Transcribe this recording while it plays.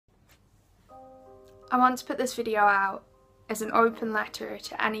I want to put this video out as an open letter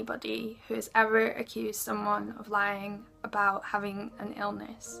to anybody who has ever accused someone of lying about having an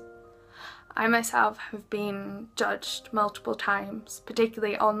illness. I myself have been judged multiple times,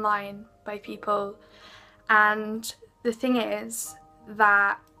 particularly online, by people, and the thing is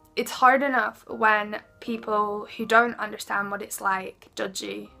that it's hard enough when people who don't understand what it's like judge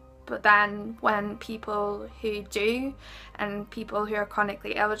you, but then when people who do and people who are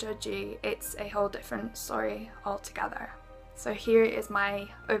chronically ill judge you, it's a whole different story altogether. So here is my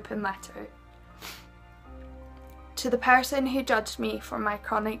open letter. To the person who judged me for my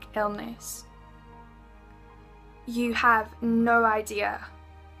chronic illness, you have no idea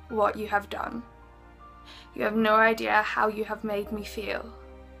what you have done. You have no idea how you have made me feel.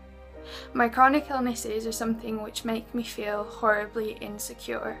 My chronic illnesses are something which make me feel horribly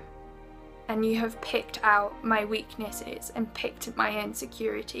insecure, and you have picked out my weaknesses and picked at my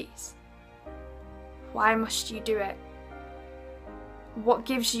insecurities. Why must you do it? What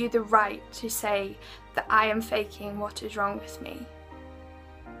gives you the right to say that I am faking what is wrong with me?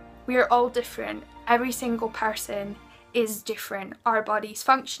 We are all different. Every single person is different. Our bodies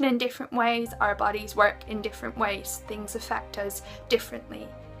function in different ways, our bodies work in different ways, things affect us differently.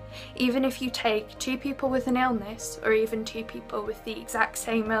 Even if you take two people with an illness, or even two people with the exact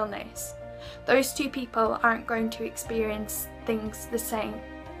same illness, those two people aren't going to experience things the same.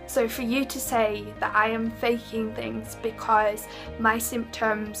 So for you to say that I am faking things because my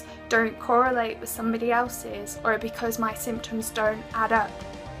symptoms don't correlate with somebody else's, or because my symptoms don't add up,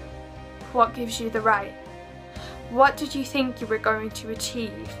 what gives you the right? What did you think you were going to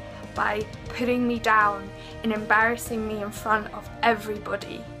achieve by putting me down and embarrassing me in front of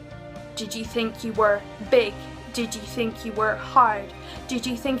everybody? Did you think you were big? Did you think you were hard? Did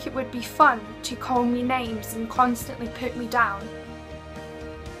you think it would be fun to call me names and constantly put me down?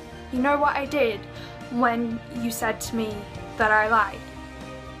 You know what I did when you said to me that I lied?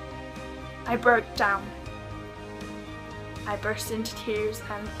 I broke down. I burst into tears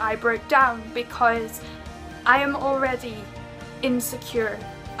and I broke down because I am already insecure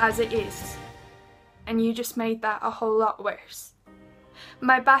as it is, and you just made that a whole lot worse.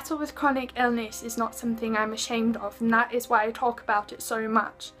 My battle with chronic illness is not something I'm ashamed of, and that is why I talk about it so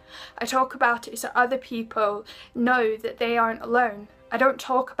much. I talk about it so other people know that they aren't alone. I don't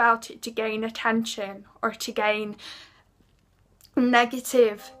talk about it to gain attention or to gain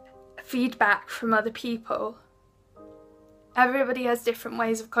negative feedback from other people. Everybody has different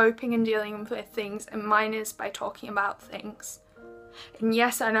ways of coping and dealing with things, and mine is by talking about things. And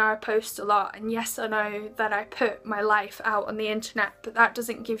yes, I know I post a lot, and yes, I know that I put my life out on the internet, but that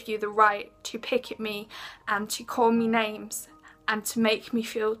doesn't give you the right to pick at me and to call me names and to make me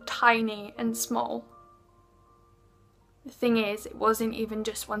feel tiny and small. The thing is, it wasn't even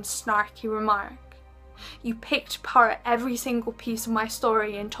just one snarky remark. You picked apart every single piece of my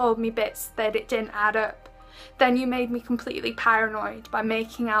story and told me bits that it didn't add up. Then you made me completely paranoid by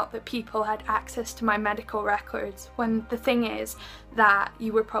making out that people had access to my medical records, when the thing is that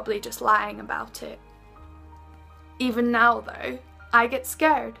you were probably just lying about it. Even now though, I get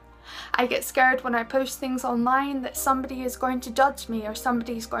scared. I get scared when I post things online that somebody is going to judge me or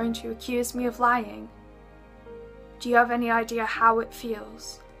somebody's going to accuse me of lying. Do you have any idea how it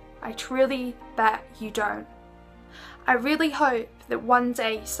feels? I truly bet you don't. I really hope that one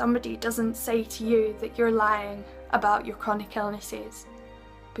day somebody doesn't say to you that you're lying about your chronic illnesses,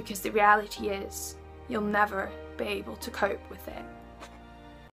 because the reality is you'll never be able to cope with it.